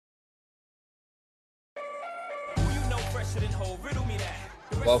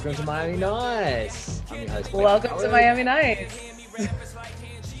Welcome to Miami Nice. I'm your host. Welcome to Miami Nice.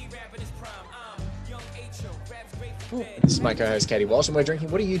 This is my co-host Katie Walsh, and we're drinking.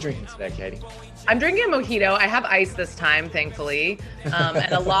 What are you drinking today, Katie? I'm drinking a mojito. I have ice this time, thankfully,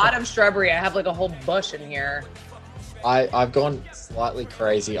 and a lot of strawberry. I have like a whole bush in here. I've gone slightly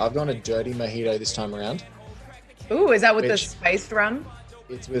crazy. I've gone a dirty mojito this time around. Ooh, is that with the spiced rum?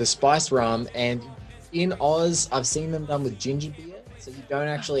 It's with a spiced rum, and in Oz, I've seen them done with ginger beer, so you don't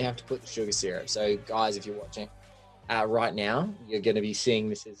actually have to put sugar syrup. So, guys, if you're watching right now, you're going to be seeing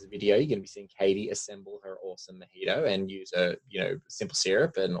this as a video. You're going to be seeing Katie assemble her awesome mojito and use a simple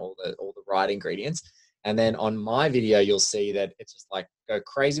syrup and all the right ingredients. And then on my video, you'll see that it's just like go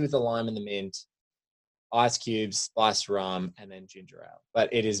crazy with the lime and the mint, ice cubes, spiced rum, and then ginger ale. But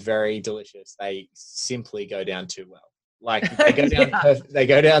it is very delicious. They simply go down too well. Like they go down, they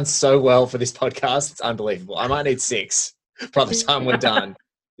go down so well for this podcast. It's unbelievable. I might need 6 by the time we're done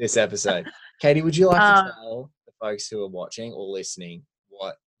this episode. Katie, would you like to tell the folks who are watching or listening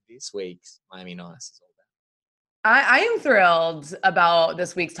what this week's Miami Nice is all about? I am thrilled about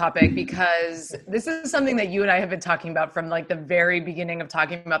this week's topic because this is something that you and I have been talking about from like the very beginning of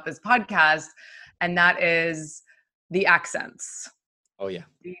talking about this podcast. And that is the accents. Oh, yeah.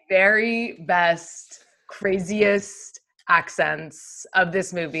 The very best, craziest accents of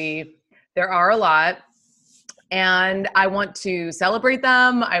this movie. There are a lot. And I want to celebrate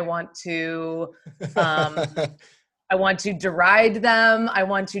them. I want to deride them. I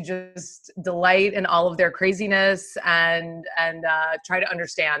want to just delight in all of their craziness and try to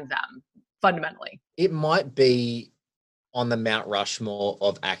understand them fundamentally. It might be on the Mount Rushmore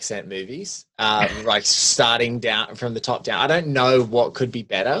of accent movies, like starting down from the top down. I don't know what could be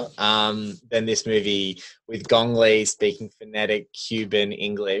better than this movie with Gong Li speaking phonetic Cuban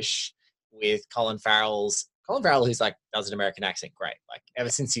English with Colin Farrell, who's like does an American accent great. Like ever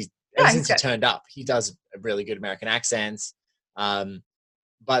since he turned up, he does really good American accents.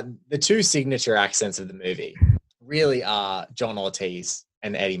 But the two signature accents of the movie really are John Ortiz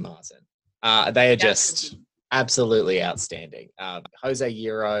and Eddie Marsan. They are just absolutely outstanding. Jose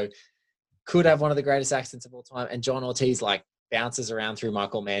Hierro could have one of the greatest accents of all time, and John Ortiz like bounces around through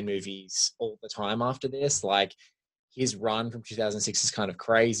Michael Mann movies all the time after this. Like his run from 2006 is kind of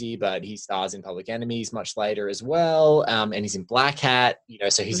crazy, but he stars in Public Enemies much later as well, and he's in Black Hat.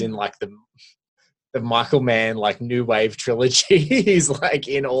 So he's in like the Michael Mann like new wave trilogy. He's like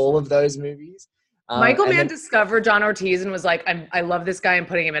in all of those movies. Michael Mann discovered John Ortiz and was like, I love this guy and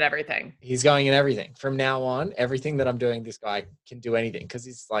putting him in everything. He's going in everything. From now on, everything that I'm doing, this guy can do anything because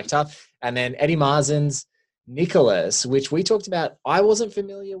he's like tough. And then Eddie Marsan's Nicholas, which we talked about. I wasn't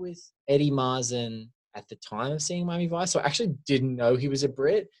familiar with Eddie Marsan at the time of seeing Miami Vice, so I actually didn't know he was a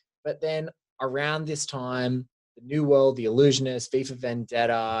Brit. But then around this time, The New World, The Illusionist, V for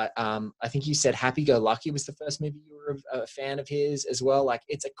Vendetta, I think you said Happy Go Lucky was the first movie you were a fan of his as well. Like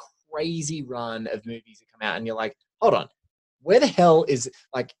it's a crazy run of movies that come out and you're like, hold on, where the hell is,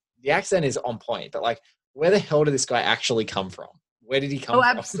 like, the accent is on point, but like, where the hell did this guy actually come from? Where did he come from? Oh,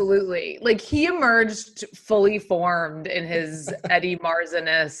 absolutely. Like he emerged fully formed in his Eddie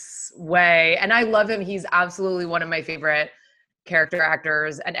Marsan-ness way. And I love him. He's absolutely one of my favorite character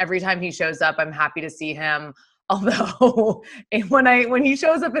actors. And every time he shows up, I'm happy to see him. Although when he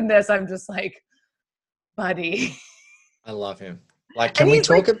shows up in this, I'm just like, buddy. I love him. Like, can we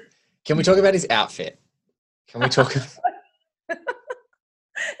talk about his outfit? Can we talk about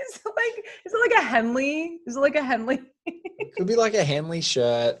Is it like a Henley? Is it like a Henley? It could be like a Henley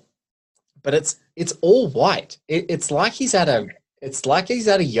shirt, but it's all white. It's like he's at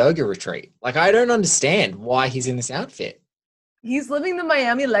a yoga retreat. Like I don't understand why he's in this outfit. He's living the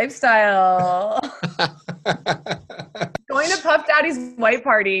Miami lifestyle. Going to Puff Daddy's white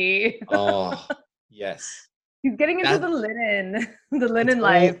party. Oh, yes. He's getting into the linen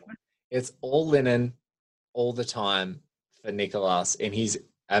life. It's all linen all the time for Nicholas in his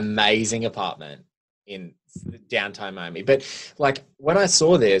amazing apartment in downtown Miami. But like when I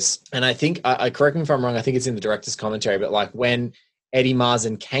saw this, and I think, I correct me if I'm wrong, I think it's in the director's commentary, but like when Eddie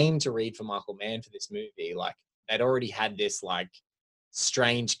Marsan came to read for Michael Mann for this movie, like they'd already had this like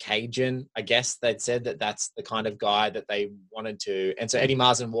strange Cajun, I guess they'd said that that's the kind of guy that they wanted to. And so Eddie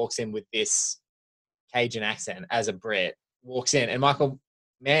Marsan walks in with this Cajun accent as a Brit, walks in, and Michael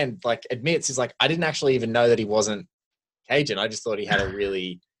Mann like admits, he's like, I didn't actually even know that he wasn't Cajun. I just thought he had a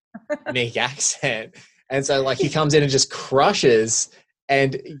really unique accent. And so like he comes in and just crushes,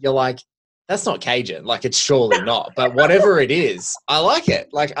 and you're like, that's not Cajun. Like it's surely not, but whatever it is, I like it.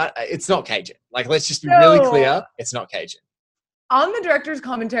 Like it's not Cajun. Like let's just be really clear. It's not Cajun. On the director's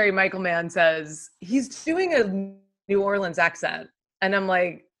commentary, Michael Mann says he's doing a New Orleans accent. And I'm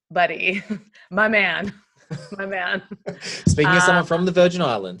like, buddy, my man, my man. Speaking of someone from the Virgin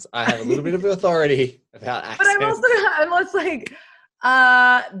Islands, I have a little bit of authority about But accents. I'm also like,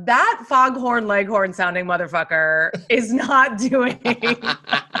 that foghorn leghorn sounding motherfucker is not doing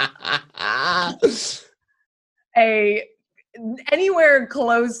a anywhere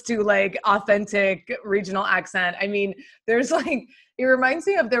close to like authentic regional accent. I mean, there's like, it reminds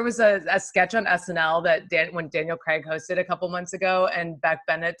me of, there was a sketch on SNL that when Daniel Craig hosted a couple months ago, and Beck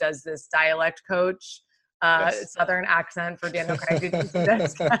Bennett does this dialect coach, Yes. Southern accent for Daniel Craig. Did you see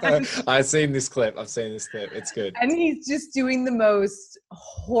that sketch? I've seen this clip. It's good. And he's just doing the most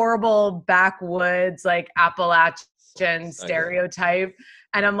horrible backwoods, like Appalachian stereotype.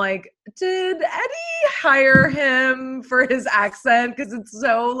 And I'm like, did Eddie hire him for his accent? Because it's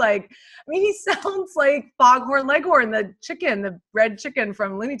so like, I mean, he sounds like Foghorn Leghorn, the red chicken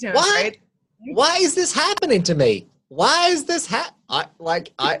from Looney Tunes, right? Why is this happening to me? Why is this Yes.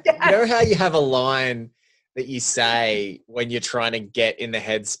 You know how you have a line that you say when you're trying to get in the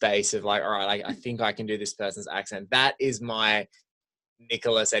headspace of like, all right, I think I can do this person's accent. That is my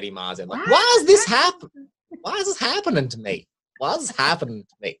Nicholas Eddie Martin. Like, why is this happening? Why is this happening to me? Why is this happening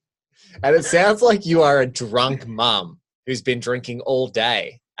to me? And it sounds like you are a drunk mum who's been drinking all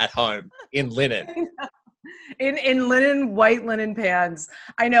day at home in linen. In linen, white linen pants.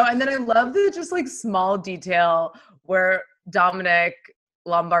 I know. And then I love the just like small detail where Dominic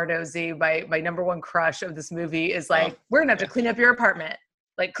Lombardozzi, my number one crush of this movie, is like, we're gonna have to clean up your apartment.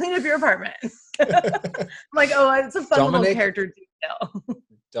 Like, clean up your apartment. I'm like, oh, it's a fun little character detail.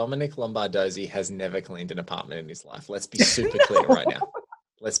 Dominic Lombardozzi has never cleaned an apartment in his life. Let's be super clear right now.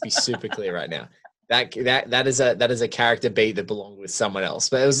 Let's be super clear right now. That is a character beat that belonged with someone else.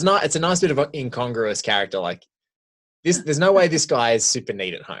 But it's a nice bit of an incongruous character. Like this, there's no way this guy is super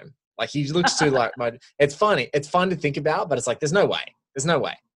neat at home. Like he looks too like it's funny. It's fun to think about, but it's like there's no way. There's no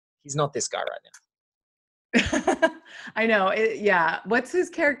way. He's not this guy right now. I know. Yeah. What's his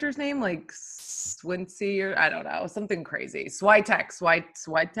character's name? Like Swincy or I don't know, something crazy. Switek.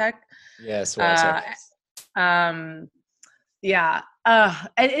 Yeah, Switek. Yeah.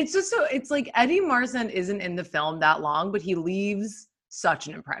 And it's just so, it's like Eddie Marsan isn't in the film that long, but he leaves such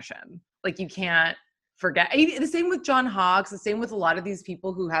an impression. Like you can't forget. The same with John Hawkes, the same with a lot of these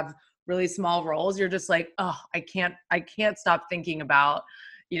people who have really small roles. You're just like, oh, I can't stop thinking about,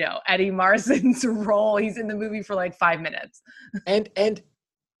 Eddie Marsan's role. He's in the movie for like 5 minutes. And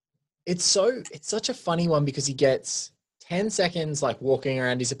it's such a funny one because he gets 10 seconds like walking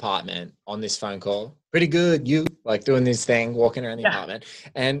around his apartment on this phone call. Pretty good, you like doing this thing, walking around the apartment.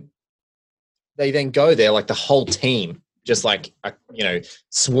 And they then go there, like the whole team just like,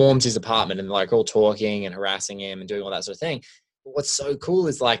 swarms his apartment and like all talking and harassing him and doing all that sort of thing. But what's so cool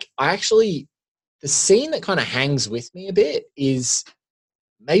is like, the scene that kind of hangs with me a bit is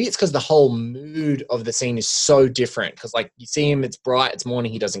maybe it's because the whole mood of the scene is so different. Because like you see him, it's bright, it's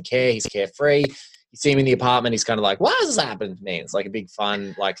morning, he doesn't care, he's carefree. You see him in the apartment, he's kind of like, why is this happening to me? It's like a big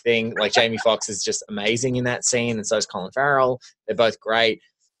fun like thing. Like Jamie Foxx is just amazing in that scene, and so is Colin Farrell. They're both great.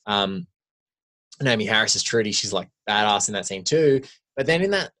 Naomi Harris is Trudy. She's like badass in that scene too. But then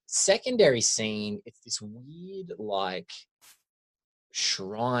in that secondary scene, it's this weird like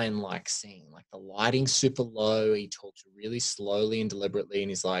shrine-like scene. Like the lighting's super low. He talks really slowly and deliberately, and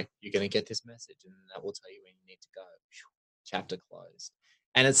he's like, "You're gonna get this message, and that will tell you when you need to go." Chapter closed.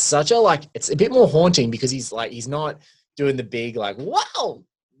 And it's such it's a bit more haunting because he's not doing the big like, wow,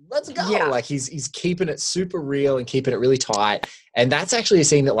 let's go. Yeah. Like he's keeping it super real and keeping it really tight. And that's actually a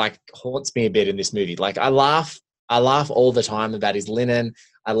scene that like haunts me a bit in this movie. Like I laugh all the time about his linen.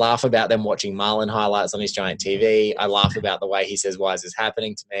 I laugh about them watching Marlin highlights on his giant TV. I laugh about the way he says, why is this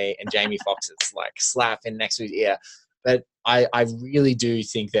happening to me? And Jamie Foxx is like slapping next to his ear. But I really do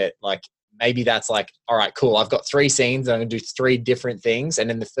think that like, maybe that's like, all right, cool. I've got 3 scenes and I'm going to do 3 different things.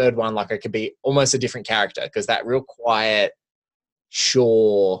 And in the third one, like I could be almost a different character because that real quiet,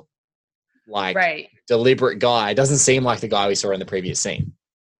 sure, like deliberate guy doesn't seem like the guy we saw in the previous scene.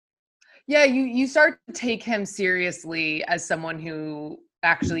 Yeah, you start to take him seriously as someone who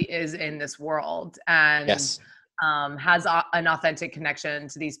actually is in this world and has an authentic connection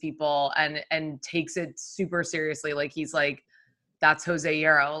to these people and takes it super seriously. Like he's like, that's Jose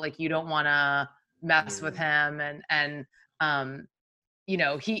Hierro. Like you don't want to mess with him. And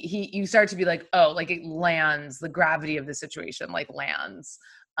you start to be like, oh, like it lands, the gravity of the situation, like lands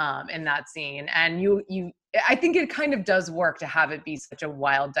in that scene. And I think it kind of does work to have it be such a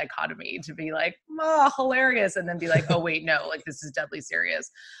wild dichotomy to be like, oh, hilarious. And then be like, oh wait, no, like this is deadly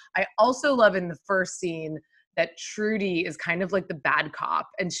serious. I also love in the first scene, that Trudy is kind of like the bad cop,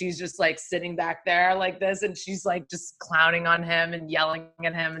 and she's just like sitting back there like this, and she's like just clowning on him and yelling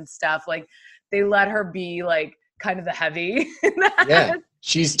at him and stuff. Like they let her be like kind of the heavy in that. Yeah,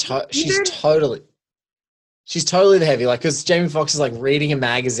 she's totally the heavy, like, because Jamie Foxx is like reading a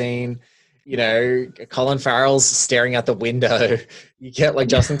magazine, you know, Colin Farrell's staring out the window. You get like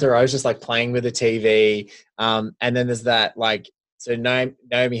Justin Theroux's just like playing with the TV. And then there's that like, so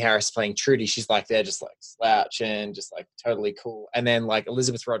Naomi Harris playing Trudy. She's like there just like slouching, just like totally cool. And then like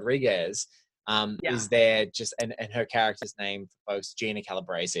Elizabeth Rodriguez is there just, and her character's name for folks, Gina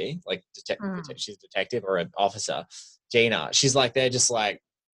Calabrese, like she's a detective or an officer. Gina, she's like they're just like,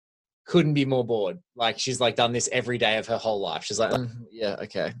 couldn't be more bored. Like she's like done this every day of her whole life. She's like, yeah,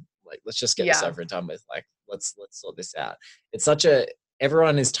 okay. Like, let's just get this over and done with. Like, let's sort this out. It's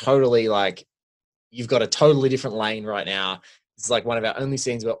everyone is totally like, you've got a totally different lane right now. It's like one of our only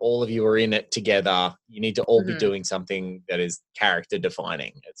scenes where all of you are in it together. You need to all be doing something that is character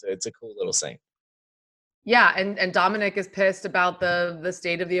defining. It's a cool little scene. Yeah. And Dominic is pissed about the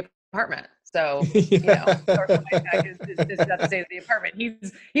state of the apartment. So, you know, is the state of the apartment.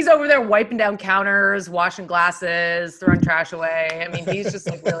 He's over there wiping down counters, washing glasses, throwing trash away. I mean, he's just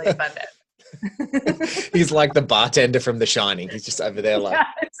like really offended. He's like the bartender from The Shining. He's just over there like,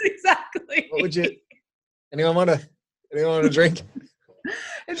 yes, exactly. What would you? Anyone want a drink?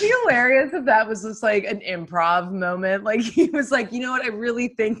 It'd be hilarious if that was just like an improv moment. Like he was like, you know what? I really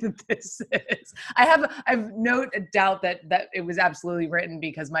think that this is. I've no doubt that it was absolutely written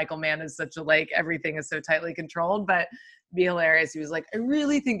because Michael Mann is such a like everything is so tightly controlled. But it'd be hilarious. He was like, I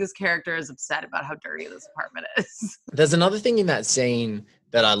really think this character is upset about how dirty this apartment is. There's another thing in that scene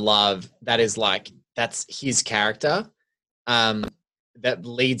that I love. That is like that's his character. That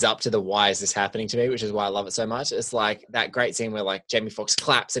leads up to the why is this happening to me, which is why I love it so much. It's like that great scene where like Jamie Foxx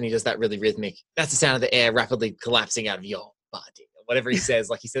claps and he does that really rhythmic, that's the sound of the air rapidly collapsing out of your body, or whatever he says.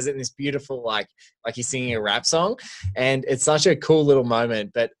 Like he says it in this beautiful, like he's singing a rap song, and it's such a cool little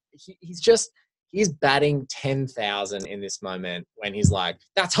moment. But he's batting 10,000 in this moment when he's like,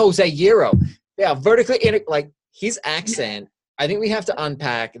 that's Jose Hierro. They are vertically in it. Like his accent, I think we have to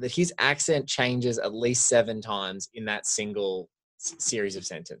unpack that his accent changes at least 7 times in that single series of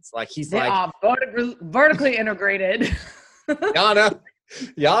sentence. Like he's they are vertically integrated. Yana,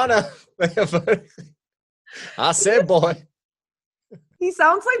 I said, boy. He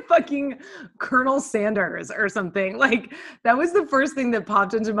sounds like fucking Colonel Sanders or something. Like that was the first thing that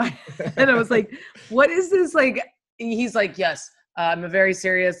popped into my head. I was like, what is this? Like, he's like, yes, I'm a very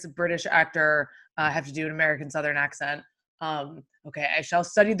serious British actor. I have to do an American Southern accent. Okay, I shall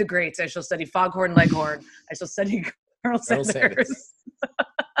study the greats. I shall study Foghorn Leghorn. I shall study Colonel Sanders.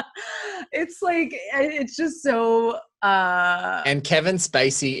 It's like, it's just so and Kevin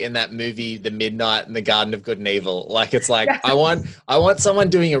Spacey in that movie The Midnight and the Garden of Good and Evil. Like it's like I want someone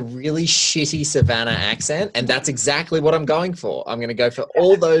doing a really shitty Savannah accent, and that's exactly what I'm going for. I'm going to go for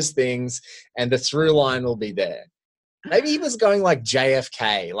all those things, and the through line will be there. Maybe he was going like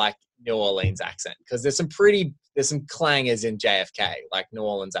JFK, like New Orleans accent, because there's some clangers in JFK, like New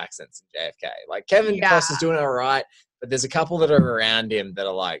Orleans accents in JFK. Like Kevin Costner's doing it all right, but there's a couple that are around him that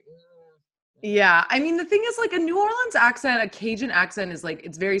are like, yeah. I mean, the thing is like a New Orleans accent, a Cajun accent is like,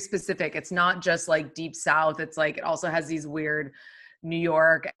 it's very specific. It's not just like deep South. It's like, it also has these weird New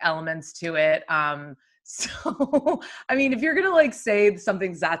York elements to it. So, I mean, if you're going to like say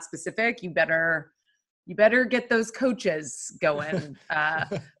something's that specific, you better get those coaches going.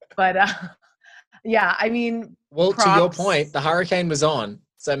 Yeah, I mean, well, props. To your point, the hurricane was on.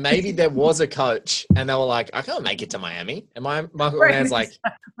 So maybe there was a coach and they were like, I can't make it to Miami. And Michael Mann's like,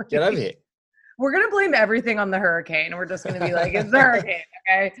 get over here. We're going to blame everything on the hurricane. We're just going to be like, it's the hurricane,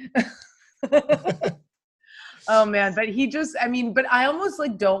 okay? Oh, man. But but I almost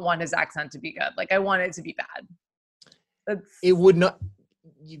like don't want his accent to be good. Like I want it to be bad. It would not.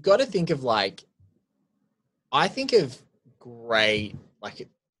 You've got to think of like, I think of great, like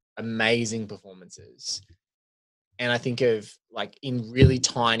amazing performances. And I think of like in really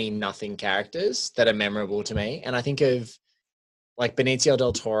tiny nothing characters that are memorable to me. And I think of like Benicio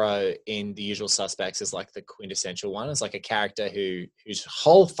del Toro in The Usual Suspects is like the quintessential one. It's like a character whose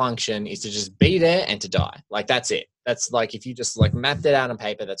whole function is to just be there and to die. Like that's it. That's like, if you just like map that out on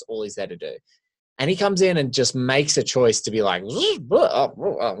paper, that's all he's there to do. And he comes in and just makes a choice to be like,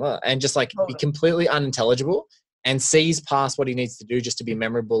 and just like be completely unintelligible and sees past what he needs to do just to be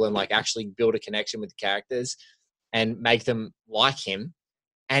memorable and like actually build a connection with the characters and make them like him.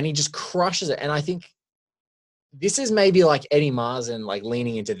 And he just crushes it. And I think this is maybe like Eddie Marsan, like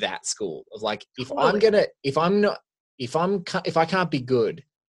leaning into that school of like, if I can't be good,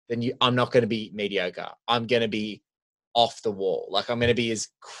 then I'm not going to be mediocre. I'm going to be off the wall. Like, I'm going to be as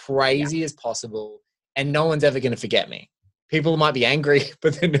crazy as possible, and no one's ever going to forget me. People might be angry,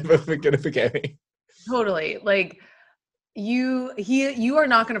 but they're never going to forget me. Totally. Like, you are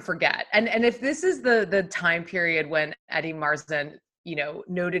not going to forget. And if this is the time period when Eddie Marsan, you know,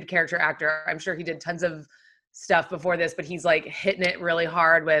 noted character actor, I'm sure he did tons of stuff before this, but he's like hitting it really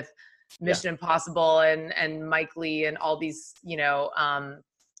hard with Mission Impossible and Mike Lee and all these, you know,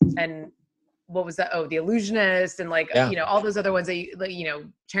 and what was that? Oh, The Illusionist, and like, you know, all those other ones that you know,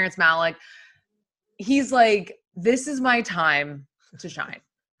 Terrence Malick. He's like, this is my time to shine.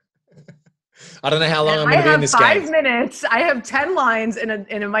 I don't know how long I'm going to be in this game. I have 5 minutes. I have 10 lines in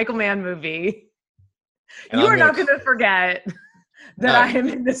a Michael Mann movie. And you are not going to forget that I am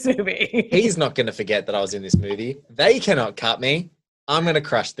in this movie. He's not going to forget that I was in this movie. They cannot cut me. I'm going to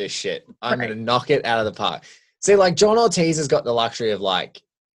crush this shit. I'm going to knock it out of the park. See, like, John Ortiz has got the luxury of, like,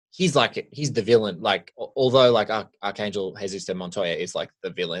 he's the villain. Like, although, like, Archangel Jesus de Montoya is, like, the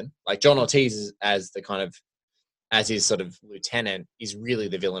villain. Like, John Ortiz is, as his sort of lieutenant, is really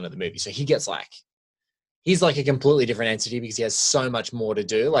the villain of the movie. So he gets, like, he's like a completely different entity because he has so much more to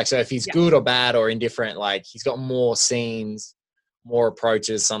do. Like, so if he's good or bad or indifferent, like, he's got more scenes, more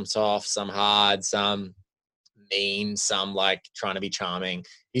approaches, some soft, some hard, some mean, some like trying to be charming.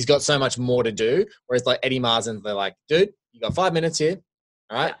 He's got so much more to do. Whereas like Eddie Marsan, they're like, dude, you got 5 minutes here.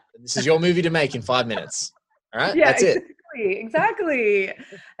 All right. This is your movie to make in 5 minutes. All right. That's it. Exactly.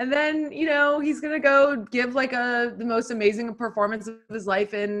 And then, you know, he's going to go give like the most amazing performance of his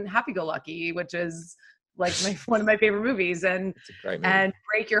life in Happy Go Lucky, which is like one of my favorite movies, and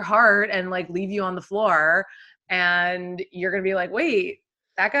break your heart and like leave you on the floor. And you're going to be like, wait,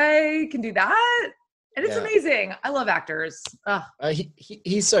 that guy can do that? And it's amazing. I love actors.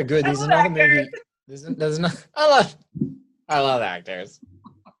 He's so good. There's another movie. There's no, I love actors.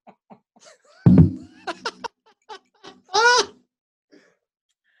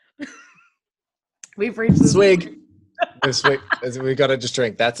 We've reached the swig. We've got to just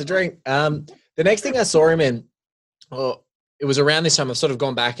drink. That's a drink. The next thing I saw him in, it was around this time. I've sort of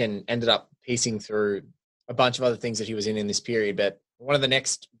gone back and ended up piecing through a bunch of other things that he was in this period. But one of the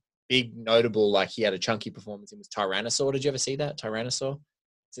next big notable, like, he had a chunky performance in was Tyrannosaur. Did you ever see that? Tyrannosaur?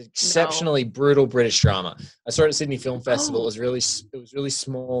 It's an exceptionally brutal British drama. I saw it at Sydney Film Festival. It was really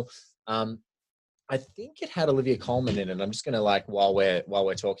small. I think it had Olivia Colman in it. I'm just gonna, like, while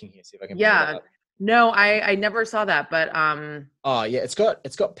we're talking here, see if I can. Yeah. No, I never saw that, but Oh yeah, it's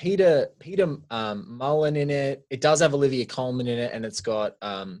got Peter Mullen in it. It does have Olivia Colman in it, and it's got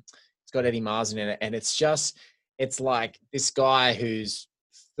Eddie Marsan in it, and it's like this guy who's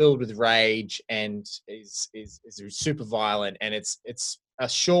filled with rage and is super violent, and it's a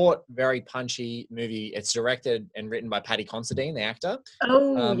short, very punchy movie. It's directed and written by Paddy Considine, the actor.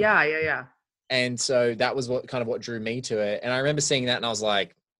 Oh, yeah. And so that was what drew me to it. And I remember seeing that, and I was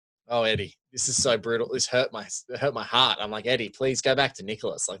like, "Oh, Eddie, this is so brutal. This hurt my heart." I'm like, "Eddie, please go back to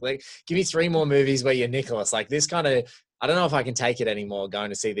Nicholas. Like give me 3 more movies where you're Nicholas. Like, this kind of, I don't know if I can take it anymore. Going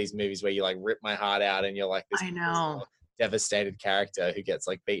to see these movies where you like rip my heart out and you're like this, I know, this devastated character who gets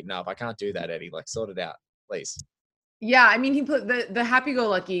like beaten up. I can't do that, Eddie. Like, sort it out, please." Yeah, I mean, he put the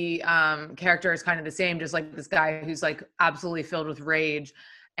happy-go-lucky character is kind of the same, just like this guy who's like absolutely filled with rage,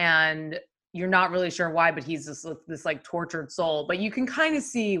 and you're not really sure why, but he's this like tortured soul. But you can kind of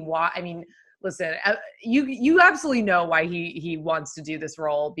see why. I mean, listen, you absolutely know why he wants to do this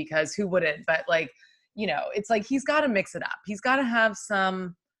role, because who wouldn't? But like, you know, it's like he's got to mix it up. He's got to have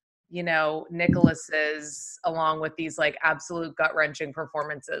some, you know, Nicholas's along with these like absolute gut-wrenching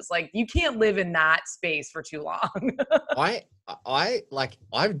performances. Like, you can't live in that space for too long.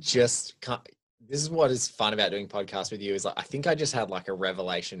 I've just this is what is fun about doing podcasts with you, is like, I think I just had like a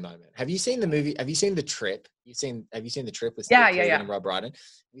revelation moment. Have you seen the movie? Have you seen The Trip? Have you seen The Trip with Steve Coogan and Rob Brydon?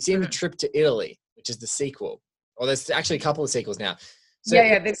 Have you seen The Trip to Italy, which is the sequel? Or there's actually a couple of sequels now. So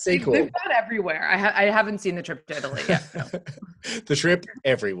they've gone everywhere. I haven't seen The Trip to Italy yet. No. The Trip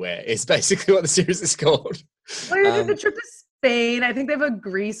Everywhere is basically what the series is called. Well, The Trip to Spain. I think they have a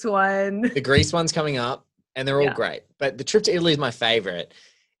Greece one. The Greece one's coming up, and they're all great. But The Trip to Italy is my favorite.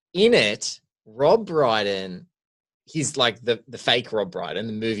 In it, Rob Brydon, he's like the fake Rob Brydon,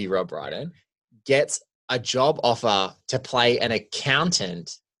 the movie Rob Brydon, gets a job offer to play an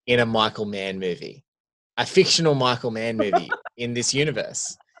accountant in a Michael Mann movie, a fictional Michael Mann movie in this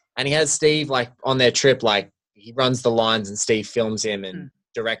universe. And he has Steve like on their trip, like he runs the lines and Steve films him and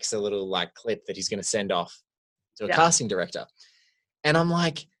directs a little like clip that he's going to send off to a casting director. And I'm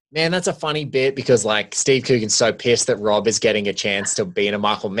like, Man, that's a funny bit because like Steve Coogan's so pissed that Rob is getting a chance to be in a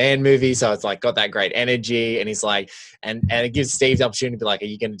Michael Mann movie. So it's like got that great energy. And he's like, and it gives Steve the opportunity to be like, are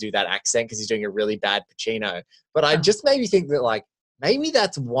you going to do that accent? Because he's doing a really bad Pacino. But I just made me think that like, maybe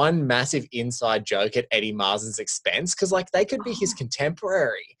that's one massive inside joke at Eddie Marsan's expense. Cause like they could be his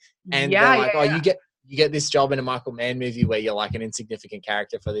contemporary. And they're like, you get this job in a Michael Mann movie where you're like an insignificant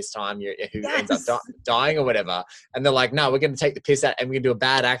character for this time, who ends up dying or whatever. And they're like, no, we're going to take the piss out and we're going to do a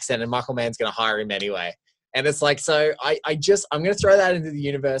bad accent and Michael Mann's going to hire him anyway. And it's like, so I'm going to throw that into the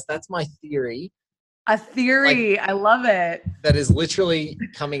universe. That's my theory. A theory. Like, I love it. That is literally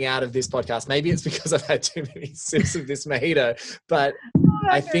coming out of this podcast. Maybe it's because I've had too many sips of this mojito, but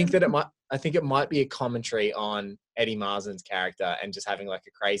I think that it might be a commentary on Eddie Marsan's character and just having like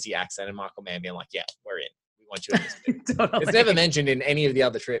a crazy accent and Michael Mann being like, yeah, we're in. We want you in this movie. Totally. It's never mentioned in any of the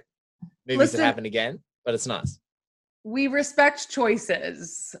other Trip movies that happen again, but it's nice. We respect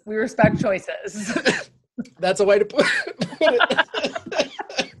choices. That's a way to put it.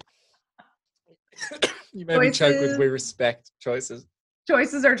 You made me choke with we respect choices.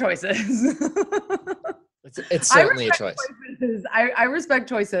 Choices are choices. It's certainly a choice. I respect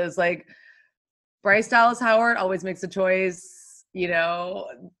choices. Like Bryce Dallas Howard always makes a choice,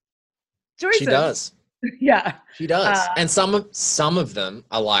 choices. She does. Yeah. She does. And some of them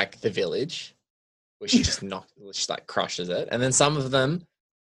are like The Village, where she just crushes it. And then some of them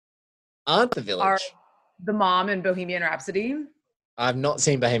aren't The Village. The mom in Bohemian Rhapsody. I've not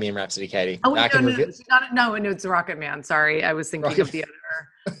seen Bohemian Rhapsody, Katie. Oh, no, it's Rocket Man. Sorry, I was thinking of the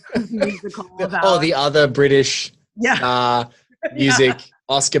other musical. The other British music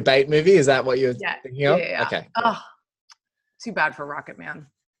Oscar bait movie. Is that what you're thinking of? Yeah. Okay. Oh, too bad for Rocket Man.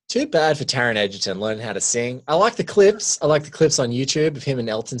 Too bad for Taron Egerton learning how to sing. I like the clips. on YouTube of him and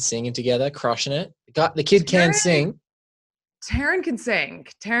Elton singing together, crushing it. The kid can sing. Taron can sing.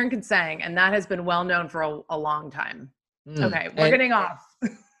 And that has been well known for a long time. Okay, we're getting off.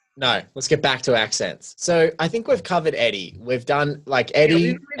 No, let's get back to accents. So I think we've covered Eddie. We've done like Eddie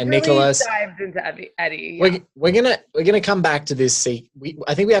and really Nicholas. Dived into Eddie. Yeah. We're gonna come back to this scene.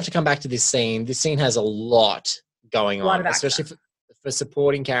 I think we have to come back to this scene. This scene has a lot going on, especially for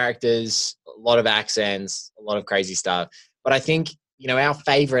supporting characters. A lot of accents, a lot of crazy stuff. But I think our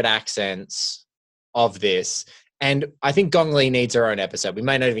favorite accents of this. And I think Gong Li needs her own episode. We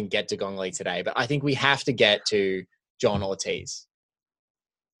may not even get to Gong Li today, but I think we have to get to John Ortiz.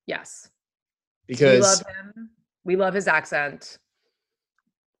 Yes. Because we love him. We love his accent.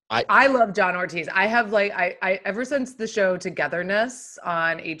 I love John Ortiz. I have I ever since the show Togetherness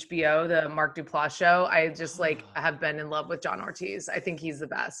on HBO, the Mark Duplass show, I just have been in love with John Ortiz. I think he's the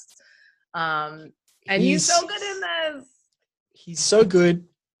best. And he's so good in this. He's so good.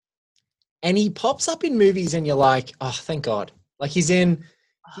 And he pops up in movies and you're like, oh, thank God. Like you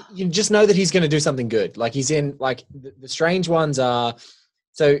just know that he's going to do something good. Like he's in the strange ones are,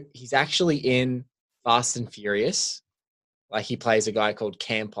 so he's actually in Fast and Furious. Like he plays a guy called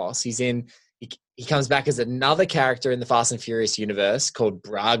Campos. He comes back as another character in the Fast and Furious universe called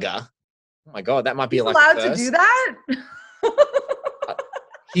Braga. Oh my God, that might be allowed to do that?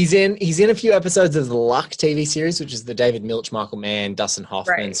 He's in a few episodes of the Luck TV series, which is the David Milch, Michael Mann, Dustin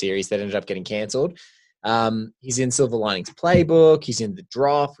Hoffman series that ended up getting cancelled. He's in Silver Linings Playbook. He's in The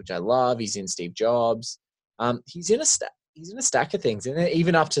Drop, which I love. He's in Steve Jobs. He's in a stack of things, and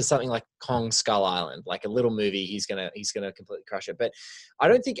even up to something like Kong Skull Island, like a little movie. He's gonna completely crush it. But I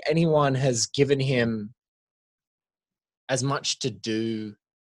don't think anyone has given him as much to do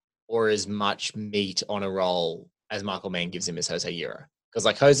or as much meat on a role as Michael Mann gives him as Jose Euro. Because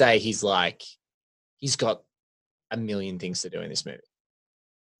like Jose, he's got a million things to do in this movie.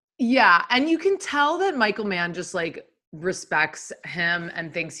 Yeah, and you can tell that Michael Mann just respects him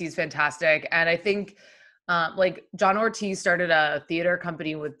and thinks he's fantastic. And I think John Ortiz started a theater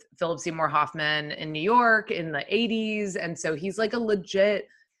company with Philip Seymour Hoffman in New York in the 80s. And so he's a legit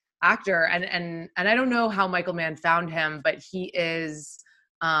actor. And I don't know how Michael Mann found him, but he is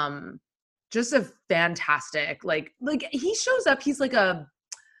just a fantastic, he shows up, he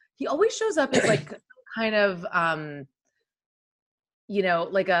always shows up as kind of, a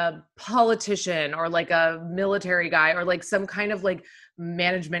politician or a military guy or some kind of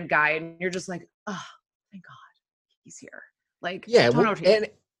management guy. And you're just oh, thank God he's here.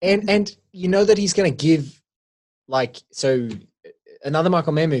 And you know that he's going to give so another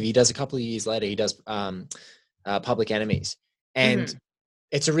Michael Mann movie he does a couple of years later, he does Public Enemies. And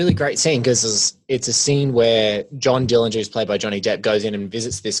it's a really great scene because it's a scene where John Dillinger, who's played by Johnny Depp, goes in and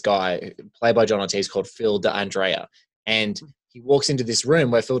visits this guy played by John Ortiz called Phil D'Andrea. And he walks into this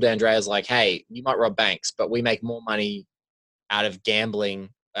room where Phil D'Andrea is like, hey, you might rob banks, but we make more money out of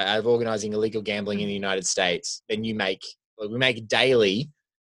gambling of organizing illegal gambling in the United States, then we make daily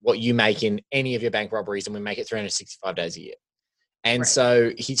what you make in any of your bank robberies, and we make it 365 days a year. And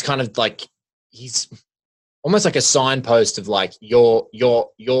so he's kind of like, he's almost like a signpost of like, you're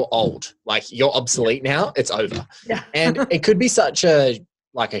old, like you're obsolete now, it's over. Yeah. And it could be such a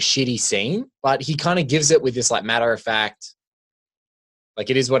shitty scene, but he kind of gives it with this like matter of fact, like,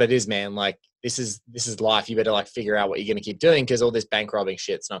 it is what it is, man. Like, this is life. You better like figure out what you're going to keep doing, because all this bank robbing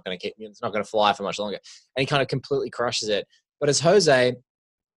shit's not going to fly for much longer. And he kind of completely crushes it. But as Jose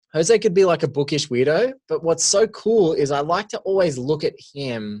could be like a bookish weirdo, but what's so cool is I like to always look at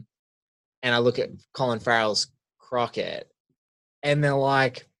him and I look at Colin Farrell's Crockett, and they're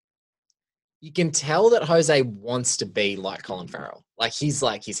like, you can tell that Jose wants to be like Colin Farrell. Like, he's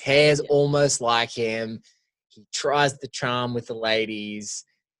like, his hair's almost like him. He tries the charm with the ladies.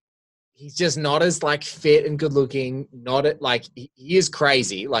 He's just not as like fit and good looking. He is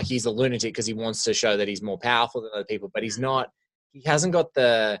crazy. Like, he's a lunatic because he wants to show that he's more powerful than other people, but he hasn't got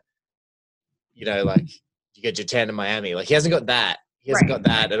the, like, you get your tan in Miami. Like, he hasn't got that. He hasn't got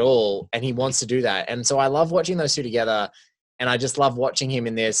that at all. And he wants to do that. And so I love watching those two together. And I just love watching him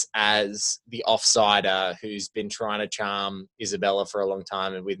in this as the offsider who's been trying to charm Isabella for a long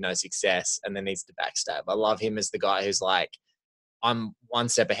time and with no success, and then needs to backstab. I love him as the guy who's like, I'm one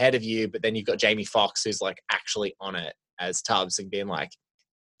step ahead of you, but then you've got Jamie Foxx who's like actually on it as Tubbs and being like,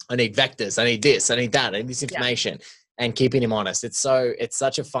 I need vectors, I need this, I need that, I need this information, and keeping him honest. It's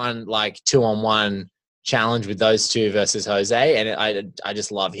such a fun like 2-on-1 challenge with those two versus Jose, and I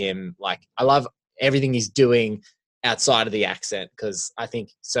just love him. Like, I love everything he's doing outside of the accent, because I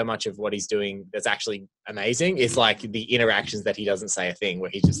think so much of what he's doing that's actually amazing is like the interactions that he doesn't say a thing, where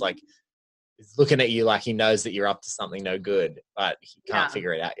he just like is looking at you like he knows that you're up to something no good, but he can't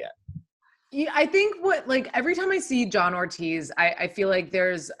figure it out yet. Yeah, I think every time I see John Ortiz, I feel like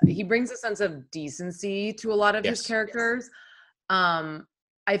he brings a sense of decency to a lot of his characters.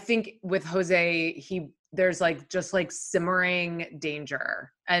 I think with Jose, there's like just like simmering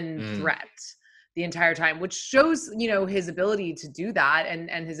danger and threat the entire time, which shows, his ability to do that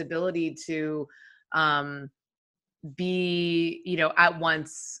and his ability to be, at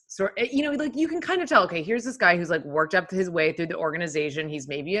once like you can kind of tell, okay, here's this guy who's like worked up his way through the organization. He's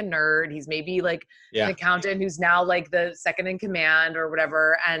maybe a nerd. He's maybe like an accountant who's now like the second in command or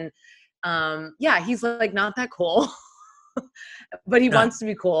whatever. And he's like not that cool, but he wants to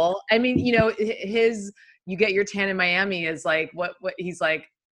be cool. I mean, his you get your tan in Miami is like what he's like,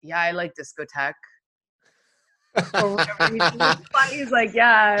 yeah, I like discotheque. Or whatever. He's like,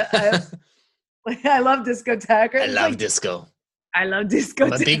 yeah, I love discotheque. I love disco. I love disco.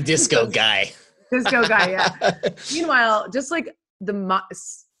 I'm a big disco guy. Disco guy, yeah. Meanwhile, just like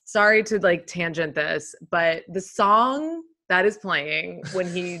sorry to like tangent this, but the song that is playing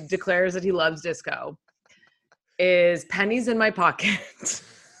when he declares that he loves disco is Pennies in My Pocket.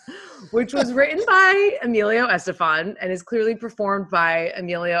 Which was written by Emilio Estefan and is clearly performed by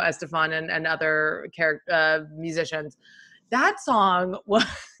Emilio Estefan and other musicians. That song was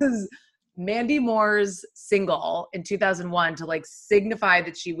Mandy Moore's single in 2001 to like signify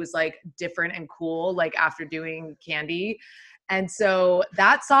that she was like different and cool, like after doing Candy. And so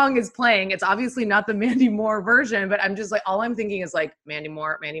that song is playing. It's obviously not the Mandy Moore version, but I'm just like, all I'm thinking is like Mandy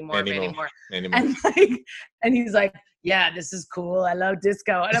Moore. And like, and he's like, yeah, this is cool. I love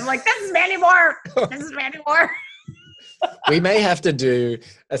disco. And I'm like, this is Mandy Moore. This is Mandy Moore. We may have to do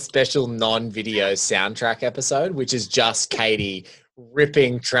a special non-video soundtrack episode, which is just Katie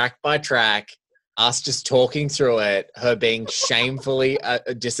ripping track by track, us just talking through it, her being shamefully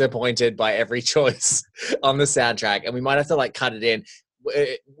disappointed by every choice on the soundtrack. And we might have to like cut it in.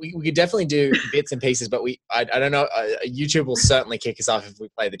 We could definitely do bits and pieces, but I don't know. YouTube will certainly kick us off if we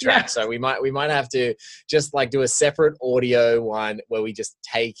play the track. Yeah. So we might have to just like do a separate audio one where we just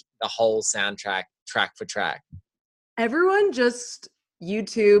take the whole soundtrack track for track. Everyone just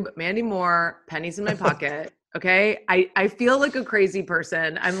YouTube Mandy Moore, Pennies in My Pocket. Okay. I feel like a crazy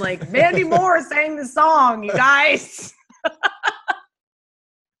person. I'm like, Mandy Moore sang the song, you guys.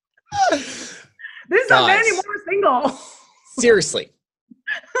 This is a Mandy Moore single. Seriously.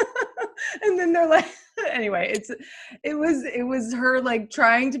 And then they're like, anyway, it was her like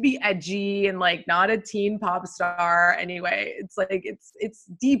trying to be edgy and like not a teen pop star. Anyway, it's like it's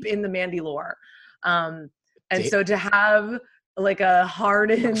deep in the Mandy lore. And so to have like a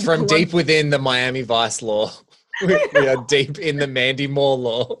hardened from deep within the Miami Vice lore, we are deep in the Mandy Moore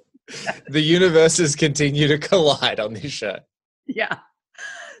lore. The universes continue to collide on this show. Yeah.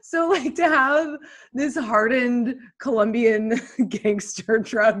 So like to have this hardened Colombian gangster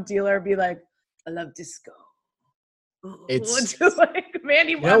drug dealer be like, I love disco. It's like,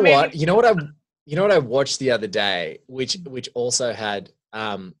 Mandy. You know what? You know what I watched the other day, which also had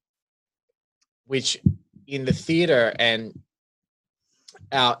which in the theater, and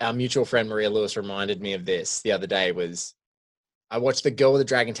our mutual friend Maria Lewis reminded me of this the other day, was I watched The Girl with the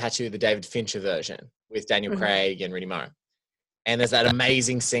Dragon Tattoo, the David Fincher version with Daniel Craig and Rooney Mara. And there's that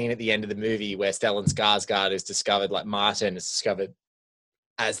amazing scene at the end of the movie where Stellan Skarsgård is discovered, like Martin is discovered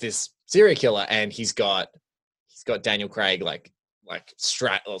as this serial killer, and he's got Daniel Craig like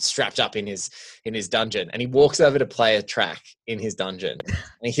strapped up in his dungeon, and he walks over to play a track in his dungeon, and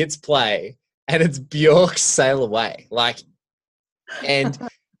he hits play, and it's Bjork's "Sail Away." And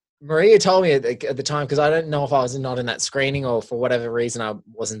Maria told me at the time, because I don't know if I was not in that screening or for whatever reason I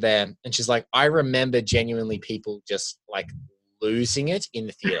wasn't there, and she's like, I remember genuinely people just like losing it in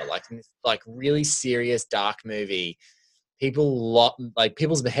the theater, like really serious dark movie.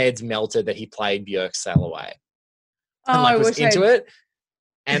 People's heads melted that he played Björk's "Sail Away," and I was into it.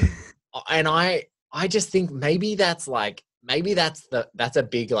 And I just think maybe that's a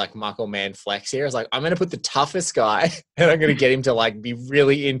big like Michael Mann flex here. It's like, I'm going to put the toughest guy and I'm going to get him to like be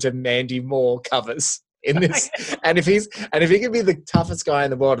really into Mandy Moore covers in this. And if he can be the toughest guy in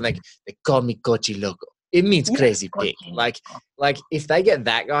the world, and they call me Kochi Loco, it means crazy pig. Like if they get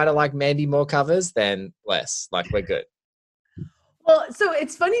that guy to like Mandy Moore covers, then we're good. Well, so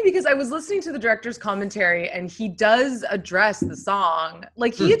it's funny because I was listening to the director's commentary, and he does address the song.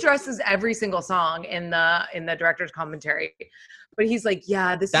 Like he addresses every single song in the director's commentary. But he's like,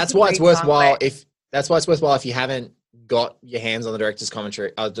 yeah, that's why it's worthwhile if you haven't got your hands on the director's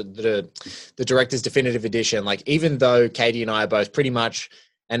commentary, the director's definitive edition. Like, even though Katie and I are both pretty much,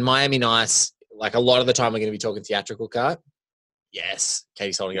 and Miami Nice, like a lot of the time we're going to be talking theatrical cut. Yes,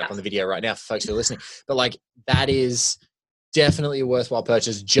 Katie's holding it up on the video right now for folks who are listening. But like, that is definitely a worthwhile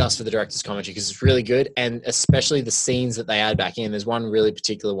purchase just for the director's commentary, because it's really good, and especially the scenes that they add back in. There's one really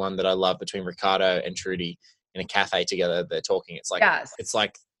particular one that I love between Ricardo and Trudy in a cafe together. They're talking. It's like It's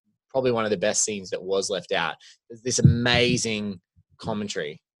like probably one of the best scenes that was left out. There's this amazing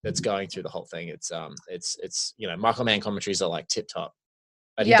commentary that's going through the whole thing. It's Michael Mann commentaries are like tip top,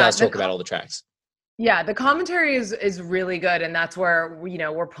 but he does talk about all the tracks. Yeah, the commentary is really good, and that's where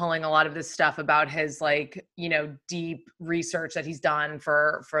we're pulling a lot of this stuff about his deep research that he's done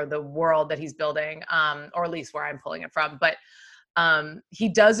for the world that he's building, or at least where I'm pulling it from. But he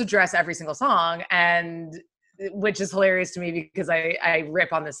does address every single song, and which is hilarious to me because I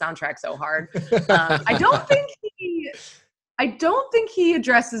rip on the soundtrack so hard. I don't think he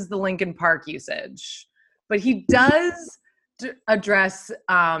addresses the Linkin Park usage, but he does address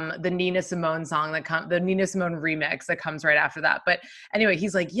the Nina Simone song the Nina Simone remix that comes right after that. But anyway,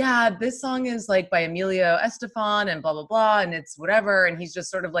 he's like, yeah, this song is like by Emilio Estefan and blah blah blah, and it's whatever. And he's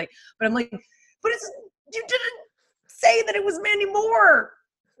just sort of like, but I'm like, but you didn't say that it was Mandy Moore.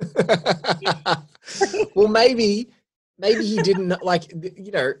 Well, maybe he didn't like,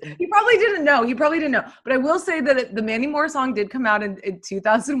 He probably didn't know. But I will say that the Mandy Moore song did come out in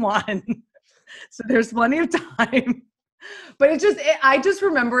 2001, so there's plenty of time. But I just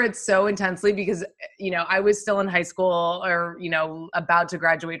remember it so intensely because, I was still in high school, or, about to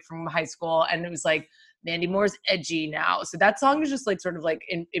graduate from high school. And it was like, Mandy Moore's edgy now. So that song is just like sort of like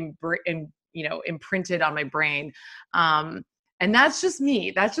imprinted on my brain. And that's just me.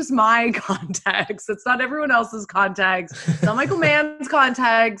 That's just my context. It's not everyone else's context. It's not Michael Mann's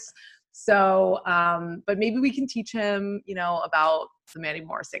context. So, but maybe we can teach him, about the Mandy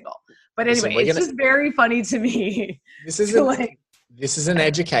Moore single. But anyway, it's just very funny to me. This is an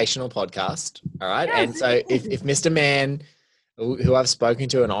educational podcast, all right? Yes. And so if Mr. Mann, who I've spoken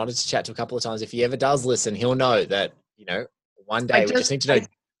to and honored to chat to a couple of times, if he ever does listen, he'll know that, one day we just need to know.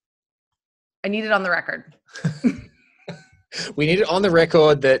 I need it on the record. We need it on the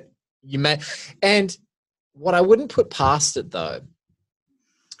record that you may. And what I wouldn't put past it, though,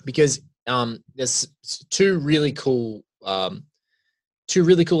 because there's two really cool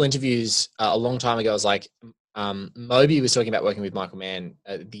interviews a long time ago. It was like Moby was talking about working with Michael Mann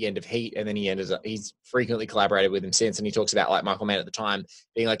at the end of Heat, and then he's frequently collaborated with him since, and he talks about like Michael Mann at the time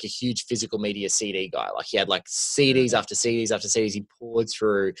being like a huge physical media CD guy. Like he had like CDs after CDs after CDs he poured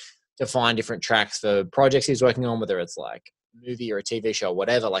through to find different tracks for projects he was working on, whether it's like a movie or a TV show or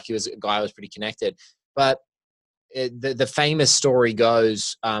whatever. Like he was a guy who was pretty connected. But the famous story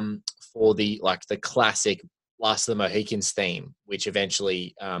goes for the classic Last of the Mohicans theme, which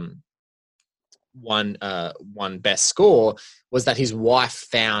eventually won Best Score, was that his wife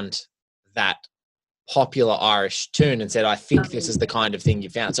found that popular Irish tune and said, I think this is the kind of thing you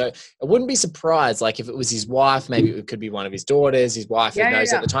found. So I wouldn't be surprised, like if it was his wife, maybe it could be one of his daughters, his wife who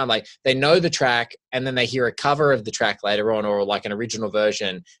knows at the time, like they know the track and then they hear a cover of the track later on or like an original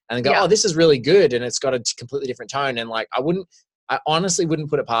version and then go, oh, this is really good. And it's got a completely different tone. And like, I honestly wouldn't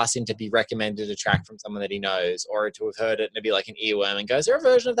put it past him to be recommended a track from someone that he knows or to have heard it and to be like an earworm and go, is there a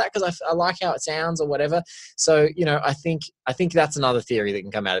version of that? Because I like how it sounds or whatever. So, you know, I think that's another theory that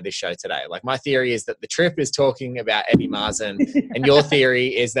can come out of this show today. Like my theory is that the Trip is talking about Eddie Marsan and your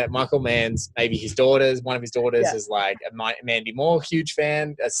theory is that Michael Mann's, maybe his daughters, one of his daughters is like a Mandy Moore, huge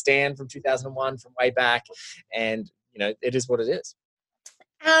fan, a Stan from 2001 from way back. And, you know, it is what it is.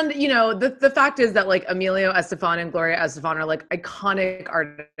 And, you know, the fact is that like Emilio Estefan and Gloria Estefan are like iconic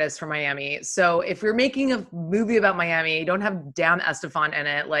artists from Miami. So if you're making a movie about Miami, you don't have damn Estefan in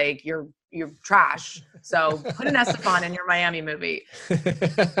it, like you're trash. So put an Estefan in your Miami movie.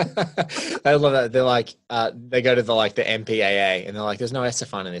 I love that. They're like, they go to the MPAA and they're like, there's no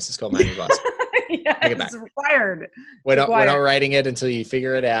Estefan in this. It's called Miami Vice. Yeah, it's required. We're not rating it until you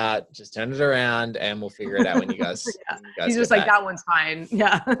figure it out. Just turn it around and we'll figure it out when you guys. He's just like, that one's fine.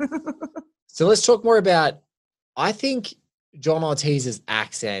 Yeah. So let's talk more about, I think John Ortiz's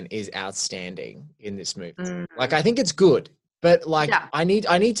accent is outstanding in this movie. Like, I think it's good, but like, I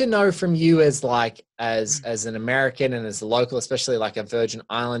need to know from you as an American and as a local, especially like a Virgin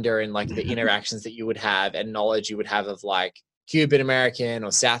Islander, and like the interactions that you would have and knowledge you would have of like Cuban American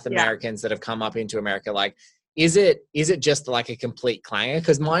or South Americans that have come up into America. Like, is it just like a complete clanger?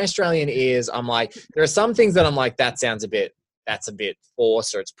 Because my Australian ears, I'm like, there are some things that I'm like, that's a bit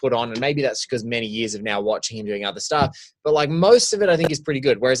forced or it's put on. And maybe that's because many years of now watching him doing other stuff. But like most of it, I think is pretty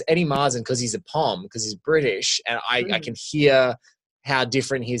good. Whereas Eddie Marsan, because he's a Pom, because he's British, and I can hear how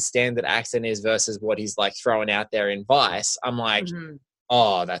different his standard accent is versus what he's like throwing out there in Vice. I'm like,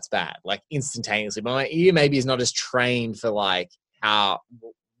 oh, that's bad. Like instantaneously. But my ear maybe is not as trained for like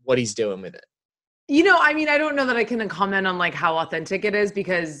what he's doing with it. You know, I mean, I don't know that I can comment on like how authentic it is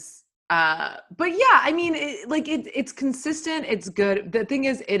because, but yeah, I mean, it's consistent. It's good. The thing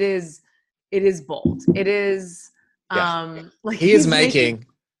is, it is bold. It is, like he is making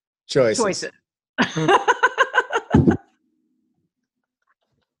choices.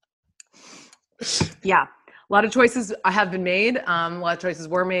 Yeah. A lot of choices have been made. A lot of choices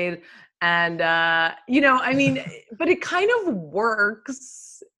were made. And, you know, I mean, but it kind of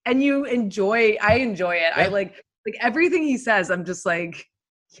works and I enjoy it. I like everything he says. I'm just like,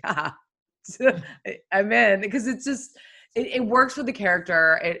 yeah, I'm in, because it's just, it works for the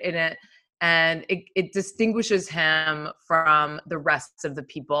character in it. And it distinguishes him from the rest of the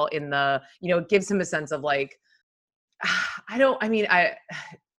people in the, you know, it gives him a sense of like,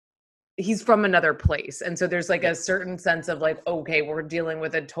 he's from another place. And so there's like a certain sense of like, okay, we're dealing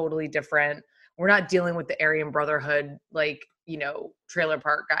with a totally different, we're not dealing with the Aryan Brotherhood, like, you know, trailer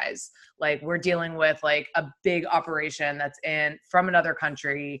park guys. Like we're dealing with like a big operation that's from another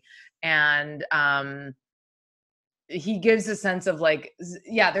country. And he gives a sense of like,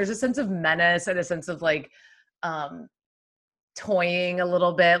 there's a sense of menace and a sense of like, toying a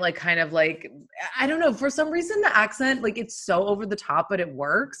little bit, like kind of like, I don't know, for some reason the accent, like it's so over the top, but it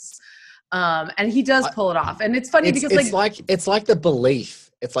works. And he does pull it off. And it's funny because it's like the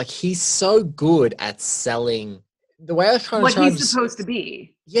belief. It's like he's so good at selling the way I kind of what he's supposed to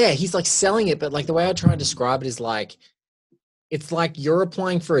be. Yeah, he's like selling it, but like the way I try and describe it is like, it's like you're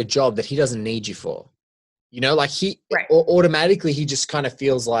applying for a job that he doesn't need you for. You know, like automatically he just kind of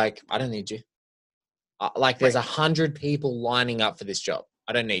feels like, I don't need you. Like there's 100 people lining up for this job.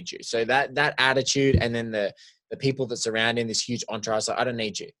 I don't need you. So that attitude, and then the people that surround him, this huge entourage, like, I don't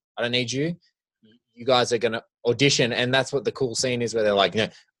need you. I don't need you. You guys are going to audition. And that's what the cool scene is, where they're like, you know,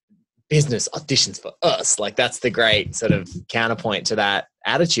 business auditions for us. Like that's the great sort of counterpoint to that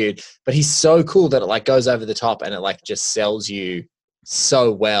attitude. But he's so cool that it like goes over the top and it like just sells you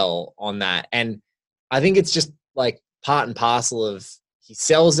so well on that. And I think it's just like part and parcel of, he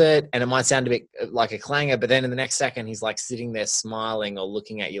sells it, and it might sound a bit like a clanger, but then in the next second he's like sitting there smiling or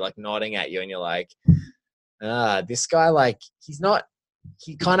looking at you, like nodding at you, and you're like, this guy, like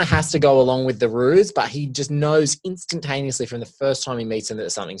he kind of has to go along with the ruse, but he just knows instantaneously from the first time he meets him that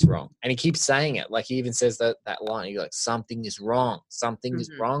something's wrong. And he keeps saying it. Like he even says that line, you're like, something is wrong. Something is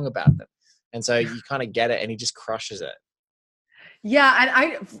wrong about them. And so you kind of get it, and he just crushes it. Yeah.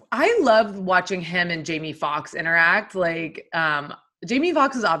 And I love watching him and Jamie Foxx interact. Like, Jamie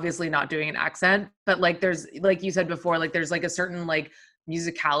Foxx is obviously not doing an accent, but like there's, like you said before, like there's like a certain like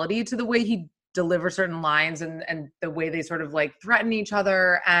musicality to the way he delivers certain lines and the way they sort of like threaten each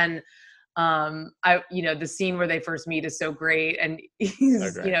other. And the scene where they first meet is so great. And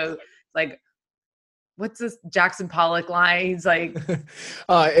he's, you know, like, what's this Jackson Pollock line? He's like,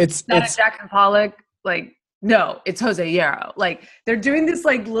 it's not a Jackson Pollock. Like, no, it's Jose Hierro. Like, they're doing this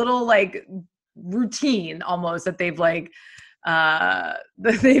like little like routine almost that they've like that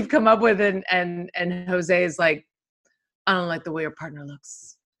they've come up with, and Jose is like, I don't like the way your partner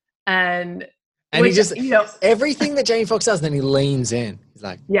looks, and which, he just, you know, everything that Jamie Foxx does, then he leans in. He's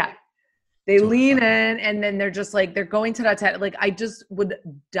like, yeah. They lean in, and then they're just like, they're going to that. Like, I just would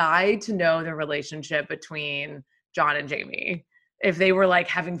die to know the relationship between John and Jamie. If they were like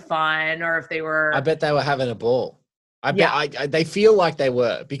having fun, or if they were. I bet they were having a ball. I bet they feel like they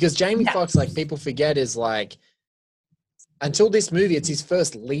were, because Jamie Foxx, like people forget, is like, until this movie, it's his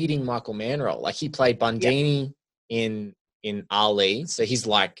first leading Michael Mann role. Like he played Bundini in Ali. So he's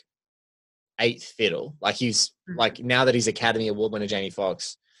like eighth fiddle. Like he's like, now that he's Academy Award winner, Jamie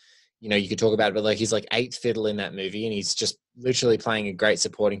Foxx, you know, you could talk about it, but like he's like eighth fiddle in that movie, and he's just literally playing a great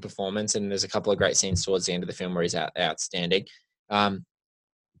supporting performance. And there's a couple of great scenes towards the end of the film where he's outstanding. And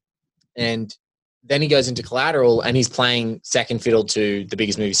then he goes into Collateral, and he's playing second fiddle to the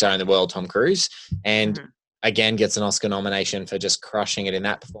biggest movie star in the world, Tom Cruise, and again gets an Oscar nomination for just crushing it in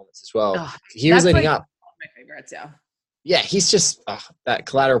that performance as well. He was leading up. One of my favorites, yeah. Yeah, he's just that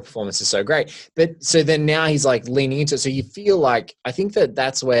Collateral performance is so great. But so then now he's like leaning into it. So you feel like, I think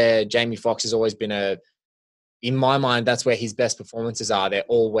that's where Jamie Foxx has always been in my mind, that's where his best performances are. They're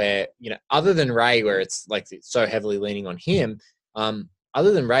all where, you know, other than Ray, where it's like it's so heavily leaning on him.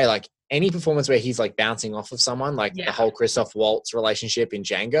 Other than Ray, like any performance where he's like bouncing off of someone, like the whole Christoph Waltz relationship in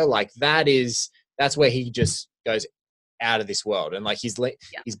Django, like that's where he just goes out of this world. And like he's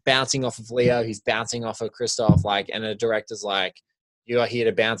bouncing off of Leo, he's bouncing off of Christoph, like, and the director's like, you are here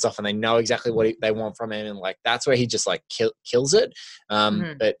to bounce off, and they know exactly what they want from him, and like that's where he just like kills it.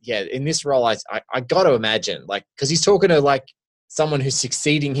 But yeah, in this role, I got to imagine, like, because he's talking to like someone who's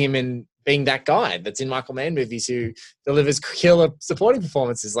succeeding him in being that guy that's in Michael Mann movies who delivers killer supporting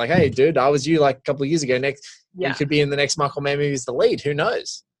performances. Like, hey, dude, I was you like a couple of years ago. You could be in the next Michael Mann movie as the lead. Who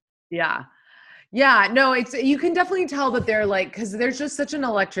knows? Yeah. Yeah, no, you can definitely tell that they're like, because there's just such an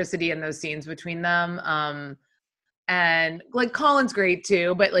electricity in those scenes between them. And like Colin's great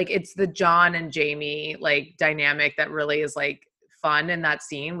too, but like it's the John and Jamie like dynamic that really is like fun in that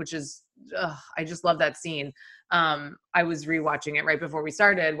scene, which is, I just love that scene. I was rewatching it right before we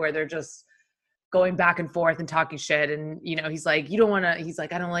started, where they're just going back and forth and talking shit. And, you know, he's like, he's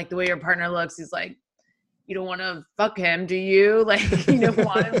like, I don't like the way your partner looks. He's like, you don't want to fuck him, do you? Like, you know,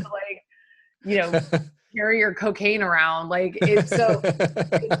 want him to like, you know, carry your cocaine around. Like it's so,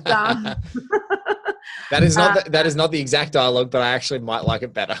 that is not the exact dialogue, but I actually might like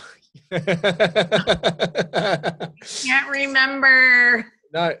it better. Can't remember.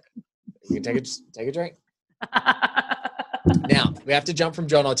 No, you can take a drink. Now we have to jump from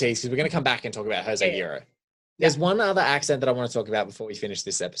John Ortiz, because we're going to come back and talk about Jose Hierro. There's one other accent that I want to talk about before we finish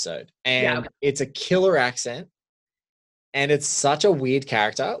this episode, and it's a killer accent, and it's such a weird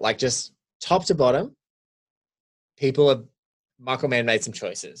character. Like just top to bottom, Michael Mann made some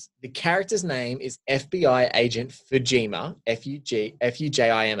choices. The character's name is FBI Agent Fujima,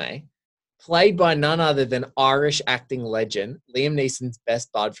 Fujima, played by none other than Irish acting legend, Liam Neeson's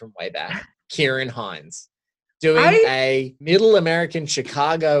best bud from way back, Kieran Hines, doing a middle American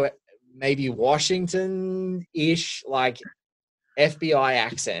Chicago, maybe Washington-ish, like FBI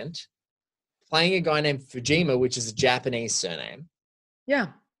accent, playing a guy named Fujima, which is a Japanese surname. Yeah.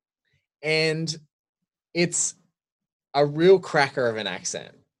 And it's a real cracker of an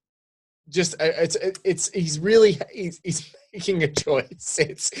accent. Just he's making a choice.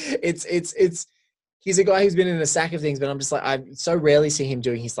 He's a guy who's been in a sack of things, but I'm just like, I so rarely see him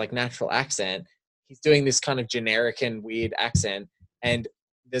doing his like natural accent. He's doing this kind of generic and weird accent, and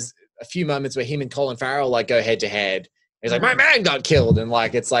there's a few moments where him and Colin Farrell like go head to head. He's like, my man got killed, and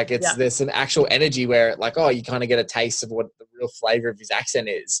like there's some actual energy where like, oh, you kind of get a taste of what the real flavor of his accent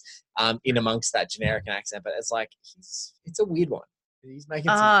is in amongst that generic accent. But it's like it's a weird one. He's making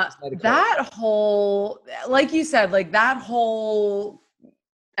that whole, like you said, like that whole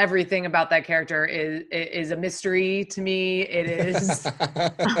everything about that character is a mystery to me. It is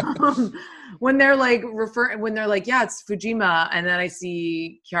when they're like yeah, it's Fujima, and then I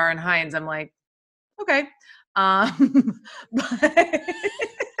see Kieran Hines, I'm like, okay. But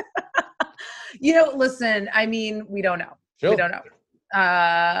you know, listen, I mean, we don't know. Sure. We don't know.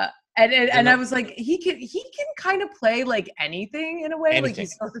 And I was like, he can kind of play like anything in a way. Anything.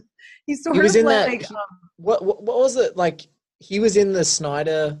 Like he's sort of like what was it like? He was in the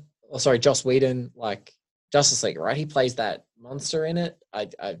Joss Whedon like Justice League, right? He plays that monster in it. I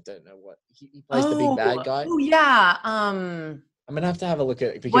don't know what he plays the big bad guy. Oh yeah. I'm I'm gonna have to have a look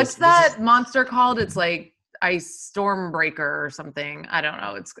at it because What's that monster called? It's like Ice Stormbreaker or something. I don't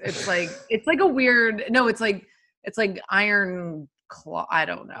know. It's like a weird. No, it's like Iron Claw. I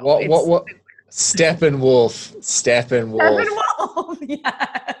don't know. What? Steppenwolf. Steppenwolf.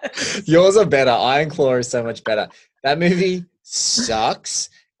 Yes. Yours are better. Iron Claw is so much better. That movie sucks.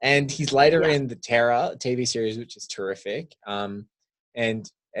 And he's later in the Terror TV series, which is terrific. And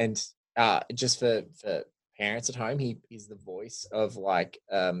just for parents at home, he's the voice of like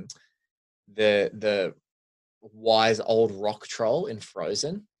the wise old rock troll in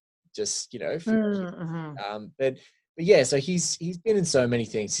Frozen. Just but yeah, so he's been in so many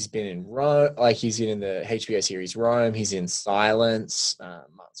things. He's been in Rome, like he's in the HBO series Rome. He's in Silence. I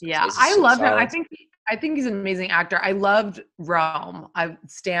love him. I think he's an amazing actor. I loved Rome. I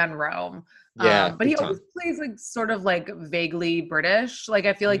stan Rome. Yeah, but he always plays like sort of like vaguely British. Like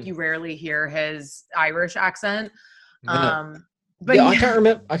I feel like you rarely hear his Irish accent. But I can't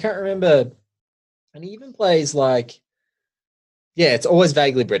remember. And he even plays like, it's always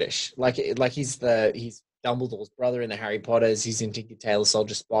vaguely British. Like he's Dumbledore's brother in the Harry Potters. He's in Tinker Tailor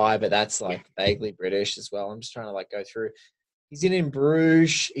Soldier Spy, but that's like vaguely British as well. I'm just trying to like go through. He's in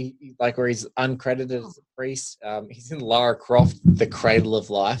Bruges, where he's uncredited as a priest. He's in Lara Croft, The Cradle of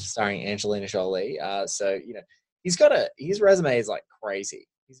Life, starring Angelina Jolie. So his resume is like crazy.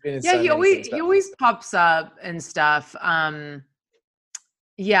 He's been in so many things, he always pops up and stuff.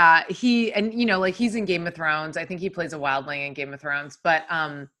 He's in Game of Thrones. I think he plays a wildling in Game of Thrones. But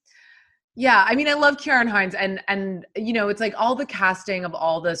I mean, I love Ciarán Hinds, and it's like all the casting of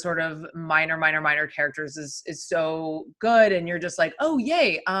all the sort of minor characters is so good, and you're just like, oh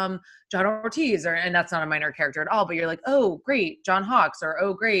yay, John Ortiz, and that's not a minor character at all, but you're like, oh great, John Hawkes, or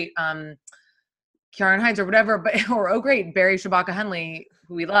oh great, Ciarán Hinds, or whatever, but or oh great, Barry Shabaka Henley,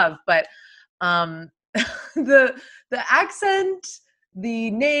 who we love, but the accent,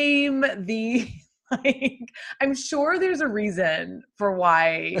 the name, the like, I'm sure there's a reason for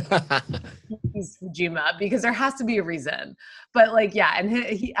why he's Fujima, because there has to be a reason. But like, and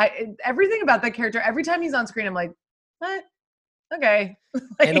everything about that character, every time he's on screen, I'm like, what? Okay.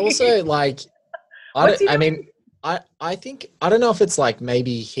 And also, like, I think I don't know if it's like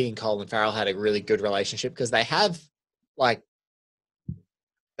maybe he and Colin Farrell had a really good relationship, because they have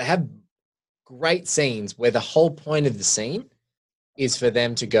great scenes where the whole point of the scene is for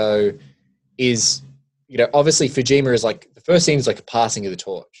them to go. Obviously Fujima is like, the first scene is like a passing of the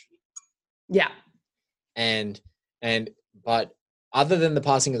torch. Yeah. But other than the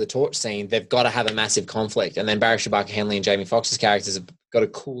passing of the torch scene, they've got to have a massive conflict. And then Barry Shabaka Henley and Jamie Foxx's characters have got to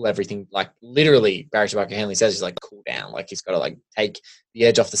cool everything. Like literally Barry Shabaka Henley says he's like, cool down. Like he's got to like take the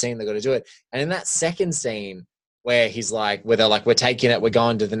edge off the scene. They've got to do it. And in that second scene where he's like, where they're like, we're taking it, we're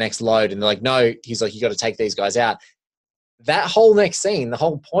going to the next load. And they're like, no, he's like, you got to take these guys out. That whole next scene, the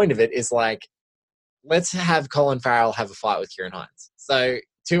whole point of it is like, let's have Colin Farrell have a fight with Ciarán Hinds. So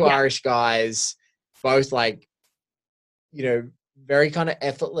two Irish guys, both like, very kind of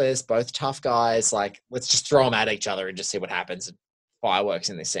effortless, both tough guys. Like, let's just throw them at each other and just see what happens. And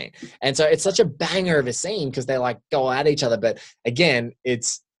fireworks in this scene. And so it's such a banger of a scene because they like go at each other. But again,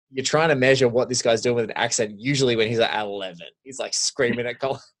 you're trying to measure what this guy's doing with an accent. Usually when he's like at 11, he's like screaming at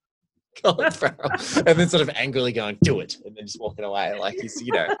Colin Farrell and then sort of angrily going, do it, and then just walking away like he's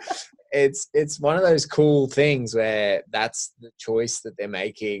it's one of those cool things where that's the choice that they're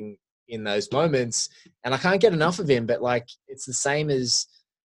making in those moments. And I can't get enough of him, but like it's the same as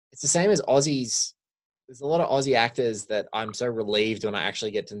Aussies. There's a lot of Aussie actors that I'm so relieved when I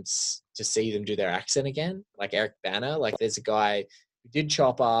actually get to see them do their accent again, like Eric Bana. Like there's a guy who did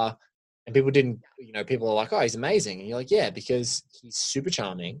Chopper. And people are like, oh, he's amazing. And you're like, yeah, because he's super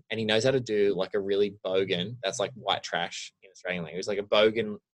charming and he knows how to do like a really bogan, that's like white trash in Australian language, like a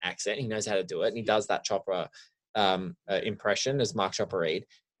bogan accent. He knows how to do it. And he does that Chopper impression as Mark Chopper Reed.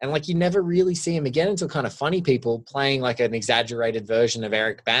 And like, you never really see him again until Kind of Funny People, playing like an exaggerated version of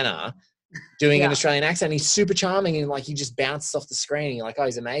Eric Bana doing an Australian accent. He's super charming and like, he just bounces off the screen and you're like, oh,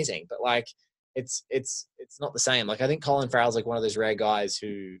 he's amazing. But like, it's not the same. Like, I think Colin Farrell's like one of those rare guys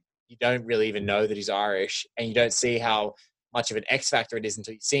who, you don't really even know that he's Irish, and you don't see how much of an X factor it is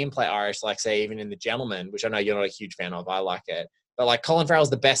until you see him play Irish, like say even in The Gentleman, which I know you're not a huge fan of. I like it. But like Colin Farrell's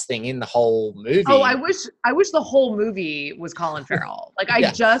the best thing in the whole movie. Oh, I wish the whole movie was Colin Farrell. Like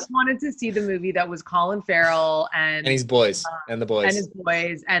I just wanted to see the movie that was Colin Farrell and his boys and the boys. And his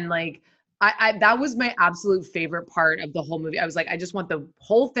boys. And like I that was my absolute favorite part of the whole movie. I was like, I just want the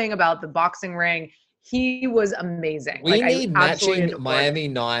whole thing about the boxing ring. He was amazing. We need matching Miami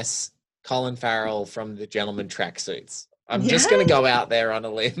Nice Colin Farrell from The Gentleman tracksuits. I'm just going to go out there on a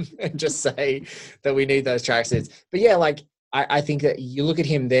limb and just say that we need those tracksuits. But yeah, like I think that you look at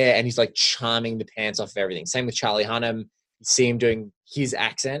him there and he's like charming the pants off of everything. Same with Charlie Hunnam. You see him doing his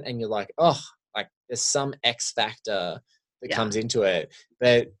accent and you're like, oh, like there's some X factor that comes into it.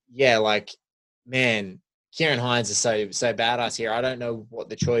 But yeah, like, man, Kieran Hines is so badass here. I don't know what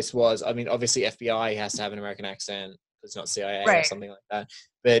the choice was. I mean, obviously FBI has to have an American accent. It's not CIA or something like that.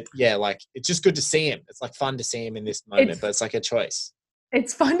 But yeah, like it's just good to see him. It's like fun to see him in this moment, but it's like a choice.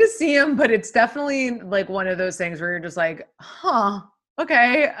 It's fun to see him, but it's definitely like one of those things where you're just like, huh,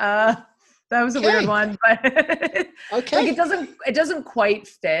 okay, that was a weird one, but like it doesn't quite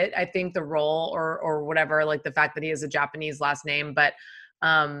fit, I think, the role or whatever, like the fact that he has a Japanese last name. But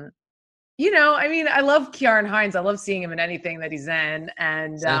you know, I mean, I love Kieran Hines. I love seeing him in anything that he's in.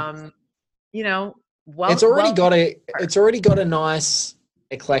 And you know, it's already got a nice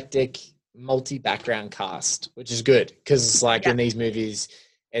eclectic multi-background cast, which is good because it's like in these movies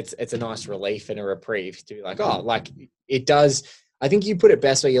it's a nice relief and a reprieve to be like, oh, like it does. I think you put it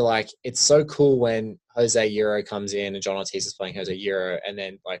best where you're like, it's so cool when Jose Euro comes in and John Ortiz is playing Jose Euro, and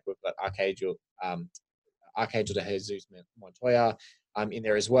then like we've got Arcangel de Jesus Montoya in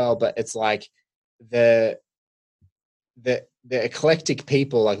there as well. But it's like the eclectic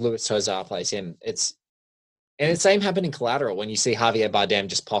people, like Luis Tosar plays him. And the same happened in Collateral when you see Javier Bardem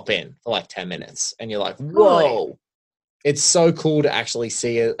just pop in for like 10 minutes and you're like, whoa. It's so cool to actually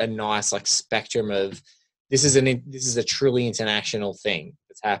see a nice like spectrum of this is a truly international thing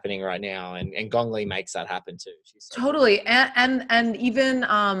that's happening right now. And Gong Li makes that happen too. Totally. And even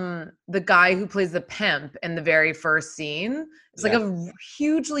the guy who plays the pimp in the very first scene is like a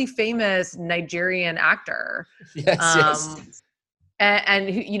hugely famous Nigerian actor. Yes. And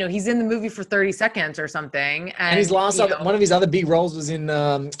you know, he's in the movie for 30 seconds or something. And his last one of his other big roles was in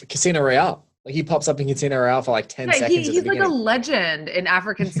Casino Royale. Like he pops up in Casino Royale for like 10 seconds. He's like a legend in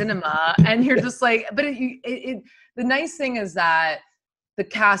African cinema. And you're just like, but the nice thing is that the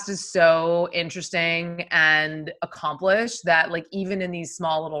cast is so interesting and accomplished that like even in these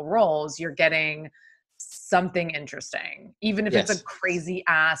small little roles, you're getting something interesting, even if it's a crazy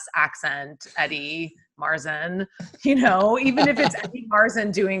ass accent, Eddie Marsan, you know, even if it's Eddie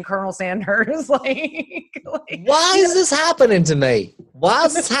Marsan doing Colonel Sanders, like why is this happening to me? Why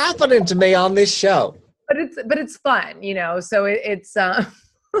is this happening to me on this show? But it's fun, you know. So it's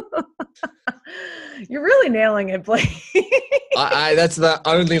you're really nailing it, Blake. I that's the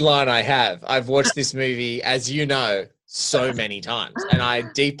only line I have. I've watched this movie, as you know, so many times, and I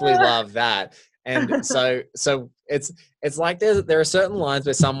deeply love that. And so it's like there are certain lines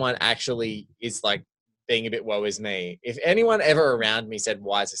where someone actually is like being a bit woe is me. If anyone ever around me said,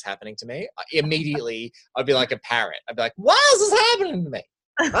 why is this happening to me? Immediately I'd be like a parrot. I'd be like, why is this happening to me?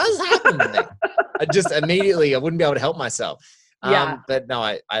 Why is this happening to me? I just immediately, I wouldn't be able to help myself. But no,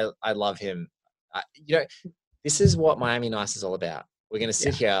 I love him. You know, this is what Miami Nice is all about. We're going to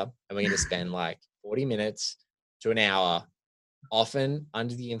sit here and we're going to spend like 40 minutes to an hour, often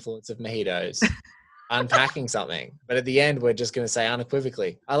under the influence of mojitos, unpacking something. But at the end, we're just going to say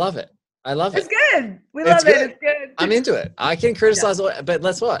unequivocally, I love it. I love it. It's good. We love it. It's good. I'm into it. I can criticize, but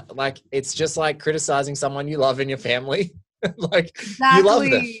that's what? Like, it's just like criticizing someone you love in your family. Like, you love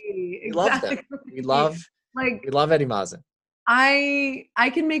them. You love them. We love Eddie Marsan. I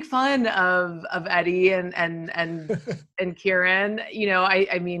can make fun of Eddie and Kieran. You know,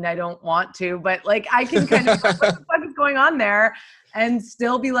 I mean, I don't want to, but like, I can kind of what the fuck is going on there, and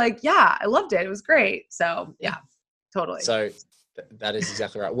still be like, yeah, I loved it. It was great. So yeah, totally. So that is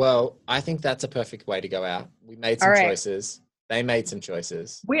exactly right. Well, I think that's a perfect way to go out. We made some choices. They made some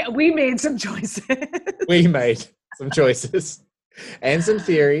choices. We made some choices. We made some choices and some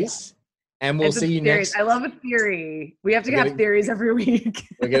theories. And we'll see you next. I love a theory. We have to have theories every week.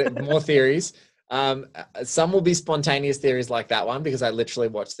 We're getting more theories. Some will be spontaneous theories like that one, because I literally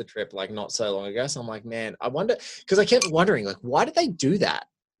watched The Trip like not so long ago. So I'm like, man, I wonder, because I kept wondering, like, why did they do that?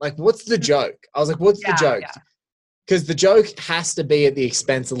 Like, what's the joke? I was like, what's the joke? Because the joke has to be at the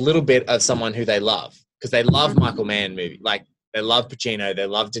expense a little bit of someone who they love, because they love Michael Mann movie. Like, they love Pacino, they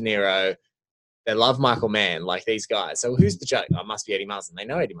love De Niro, they love Michael Mann, like these guys. So who's the joke? Oh, it must be Eddie Marsan. They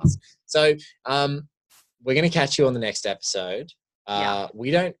know Eddie Marsan. So we're going to catch you on the next episode.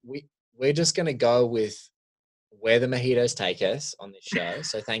 We're just going to go with where the mojitos take us on this show.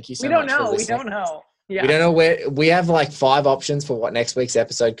 So thank you so much for listening. We don't know. Yeah. We don't know where. We have like 5 options for what next week's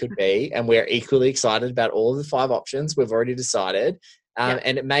episode could be, and we're equally excited about all of the 5 options. We've already decided.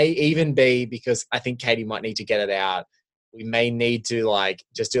 And it may even be, because I think Katie might need to get it out, we may need to like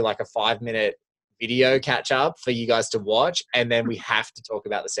just do like a 5-minute video catch up for you guys to watch, and then we have to talk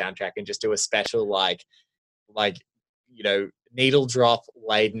about the soundtrack and just do a special like you know, needle drop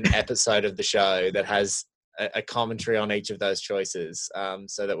laden episode of the show that has a commentary on each of those choices,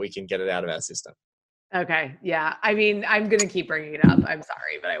 so that we can get it out of our system. Okay. Yeah. I mean, I'm going to keep bringing it up. I'm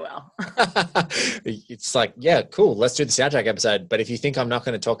sorry, but I will. It's like, yeah, cool. Let's do the soundtrack episode. But if you think I'm not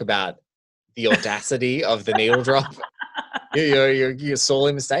going to talk about the audacity of the needle drop, you're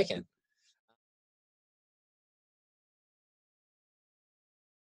sorely mistaken.